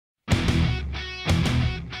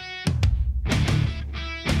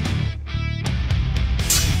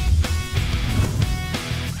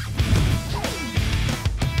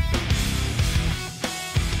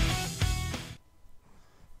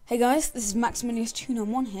Hey guys, this is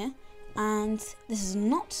Maximilius291 here, and this is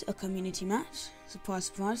not a community match. Surprise,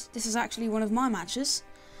 surprise. This is actually one of my matches.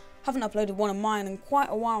 Haven't uploaded one of mine in quite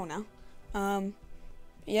a while now.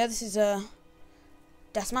 Yeah, this is a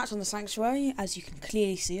deathmatch on the Sanctuary, as you can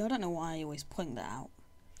clearly see. I don't know why I always point that out.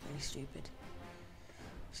 Really stupid.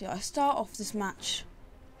 So yeah, I start off this match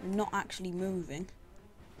not actually moving.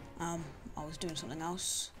 I was doing something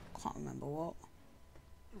else. Can't remember what.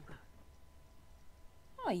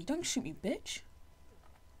 Oh, you don't shoot me, bitch.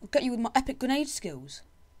 I'll get you with my epic grenade skills.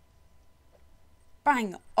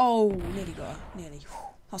 Bang! Oh, nearly got her. Nearly.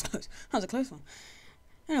 Whew, that was close. That was a close one.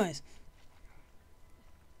 Anyways.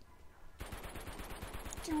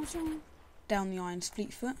 Down the irons,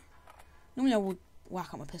 Fleetfoot. Normally I would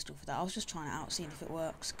whack up my pistol for that. I was just trying it out, seeing if it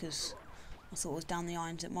works, because I thought it was down the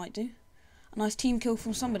irons it might do. A nice team kill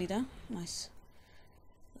from somebody there. Nice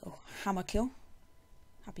little hammer kill.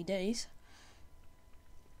 Happy days.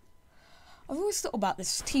 I've always thought about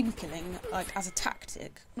this team killing, like, as a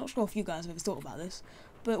tactic. I'm not sure if you guys have ever thought about this,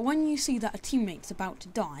 but when you see that a teammate's about to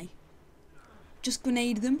die, just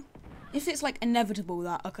grenade them. If it's like inevitable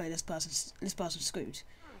that, okay, this person's screwed,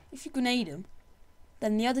 if you grenade them,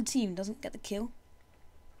 then the other team doesn't get the kill.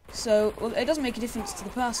 So well, it doesn't make a difference to the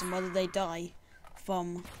person whether they die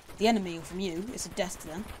from the enemy or from you. It's a death to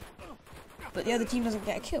them, but the other team doesn't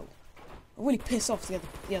get a kill. It'll really piss off the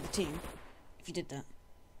other team if you did that.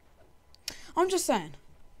 I'm just saying.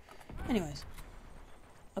 Anyways.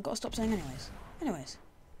 I've got to stop saying anyways.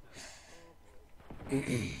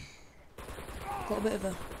 Got a bit of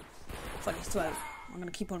a funny throat. I'm going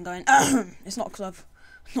to keep on going. It's not because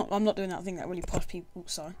I'm not doing that thing that really posh people...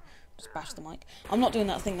 Oops, sorry. Just bashed the mic. I'm not doing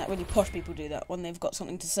that thing that really posh people do, that when they've got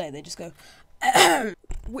something to say, they just go...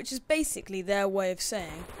 which is basically their way of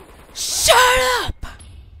saying, shut up!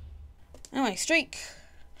 Anyway, streak.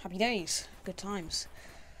 Happy days. Good times.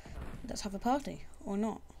 Let's have a party, or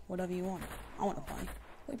not, whatever you want. I want a party.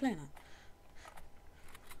 What are you playing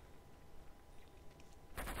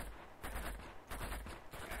at?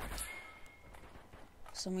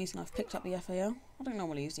 For some reason I've picked up the FAL. I don't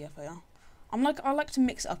normally use the FAL. I like to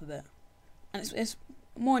mix it up a bit. And it's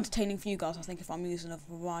more entertaining for you guys, I think, if I'm using a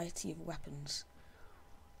variety of weapons.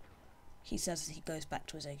 He says he goes back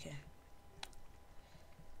to his AK.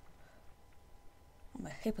 I'm a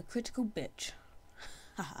hypocritical bitch.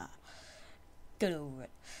 Haha. Get over it.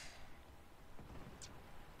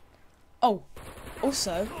 Oh,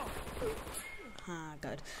 also,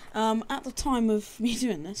 good. At the time of me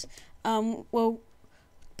doing this, well,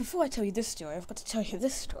 before I tell you this story, I've got to tell you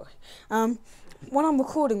this story. When I'm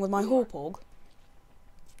recording with my Hawporg,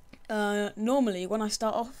 normally when I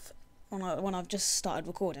start off, when I've just started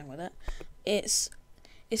recording with it, it's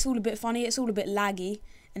all a bit funny, it's all a bit laggy,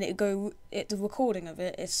 and the recording of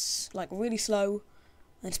it is like really slow,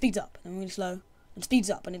 and it speeds up, and really slow, and speeds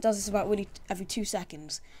up, and it does this about really every 2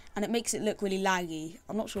 seconds, and it makes it look really laggy.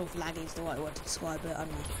 I'm not sure if laggy is the right word to describe it, I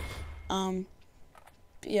don't know.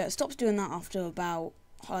 But yeah, it stops doing that after about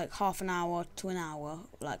like half an hour to an hour.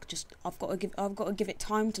 Like, just I've got to give it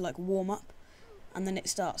time to like warm up, and then it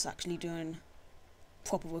starts actually doing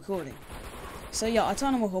proper recording. So yeah, I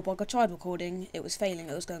turned on my Hawkbug, I tried recording, it was failing,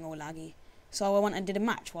 it was going all laggy. So I went and did a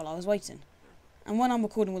match while I was waiting. And when I'm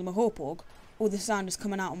recording with my Hawkbug, all the sound is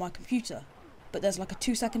coming out on my computer, but there's like a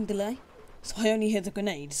 2-second delay, so I only hear the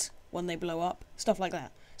grenades when they blow up, stuff like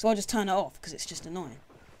that. So I just turn it off because it's just annoying.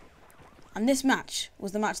 And this match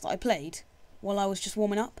was the match that I played while I was just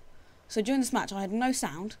warming up. So during this match I had no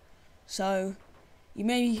sound, so you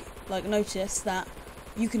may like notice that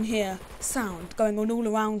you can hear sound going on all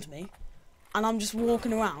around me, and I'm just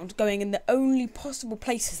walking around going in the only possible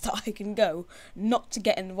places that I can go not to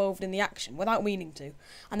get involved in the action without meaning to.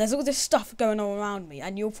 And there's all this stuff going on around me,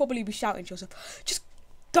 and you'll probably be shouting to yourself, just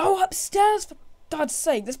go upstairs for God's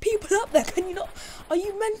sake, there's people up there, can you not? Are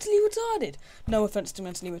you mentally retarded? No offence to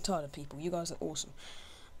mentally retarded people, you guys are awesome.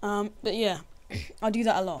 But yeah, I do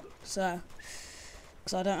that a lot, so,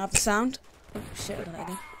 because I don't have the sound. Oh shit, I done it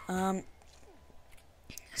again.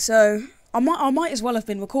 So I might as well have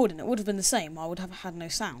been recording. It would have been the same. I would have had no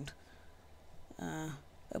sound.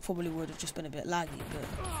 It probably would have just been a bit laggy,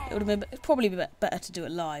 but it would have been probably better to do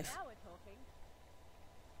it live.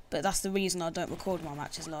 But that's the reason I don't record my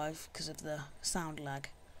matches live, because of the sound lag.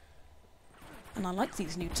 And I like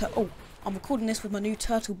these new I'm recording this with my new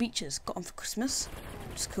Turtle Beaches. Got them for Christmas,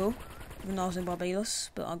 which is cool. Even though I was in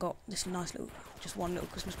Barbados, but I got this nice little, just one little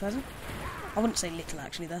Christmas present. I wouldn't say little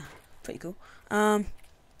actually. They're pretty cool.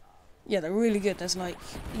 Yeah, they're really good. There's like,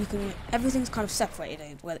 everything's kind of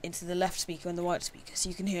separated into the left speaker and the right speaker, so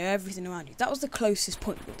you can hear everything around you. That was the closest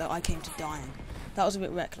point that I came to dying. That was a bit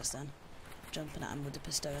reckless then. jumping at him with the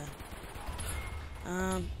pistol.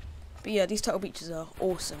 But yeah, these Turtle Beaches are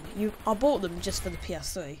awesome. I bought them just for the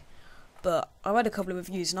PS3, but I read a couple of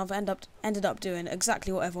reviews and I've ended up doing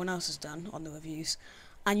exactly what everyone else has done on the reviews,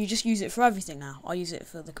 and you just use it for everything now. I use it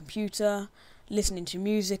for the computer, listening to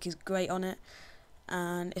music is great on it,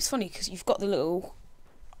 and it's funny because you've got the little,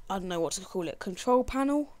 I don't know what to call it, control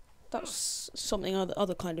panel. That's something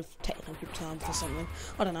other kind of technical term for something.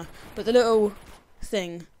 I don't know, but the little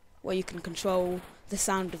thing where you can control the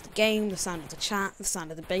sound of the game, the sound of the chat, the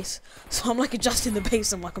sound of the bass. So I'm like adjusting the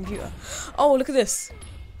bass on my computer. Oh, look at this.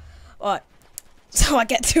 Alright, so I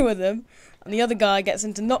get 2 of them, and the other guy gets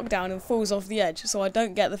into knockdown and falls off the edge, so I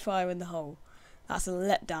don't get the fire in the hole. That's a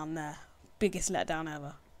letdown there. Biggest letdown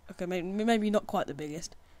ever. Okay, maybe not quite the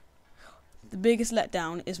biggest. The biggest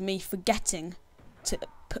letdown is me forgetting to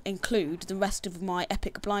include the rest of my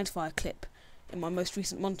epic blind fire clip in my most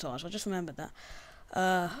recent montage. I just remembered that.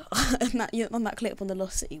 On that clip on the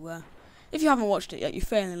Lost City, where if you haven't watched it yet, you're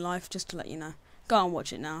failing in life. Just to let you know, go and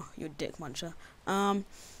watch it now. You're a dick muncher.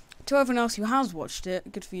 To everyone else who has watched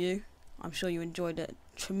it, good for you. I'm sure you enjoyed it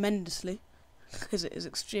tremendously, because it is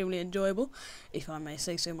extremely enjoyable, if I may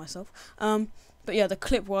say so myself. But yeah, the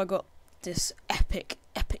clip where I got this epic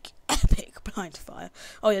blind fire.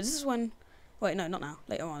 Oh yeah, this is when. Wait, no, not now.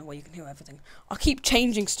 Later on, where you can hear everything. I keep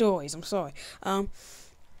changing stories. I'm sorry.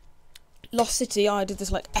 Lost City, I did this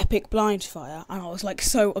like epic blind fire, and I was like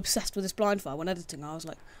so obsessed with this blind fire when editing. I was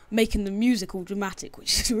like making the music all dramatic,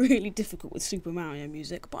 which is really difficult with Super Mario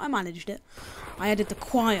music, but I managed it. I added the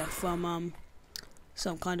choir from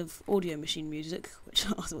some kind of audio machine music, which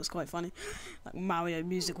I thought was quite funny, like Mario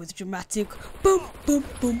music with dramatic boom boom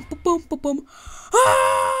boom boom boom boom boom.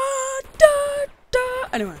 Da, da.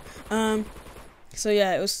 Anyway, so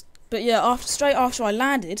yeah, it was. But yeah, straight after I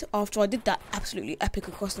landed, after I did that absolutely epic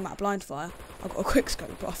across the map blind fire, I got a quick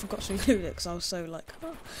scope, but I forgot to include it because I was so like.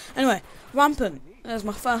 Oh. Anyway, rampant. That was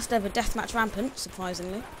my first ever deathmatch rampant,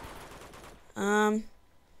 surprisingly. I'm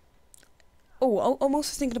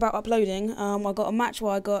also thinking about uploading. I got a match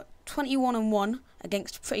where I got 21-1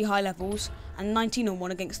 against pretty high levels and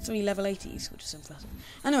 19-1 against 3 level 80s, which is impressive.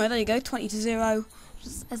 Anyway, there you go, 20-0.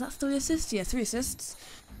 Is that 3 assists? Yeah, 3 assists.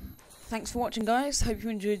 Thanks for watching, guys. Hope you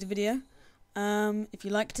enjoyed the video. If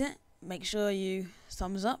you liked it, make sure you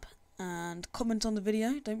thumbs up and comment on the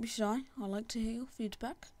video. Don't be shy. I like to hear your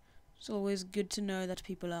feedback. It's always good to know that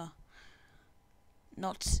people are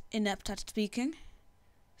not inept at speaking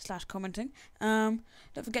 / commenting. Don't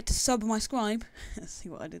forget to subscribe. See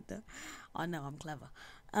what I did there? I know I'm clever.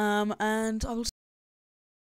 And I will see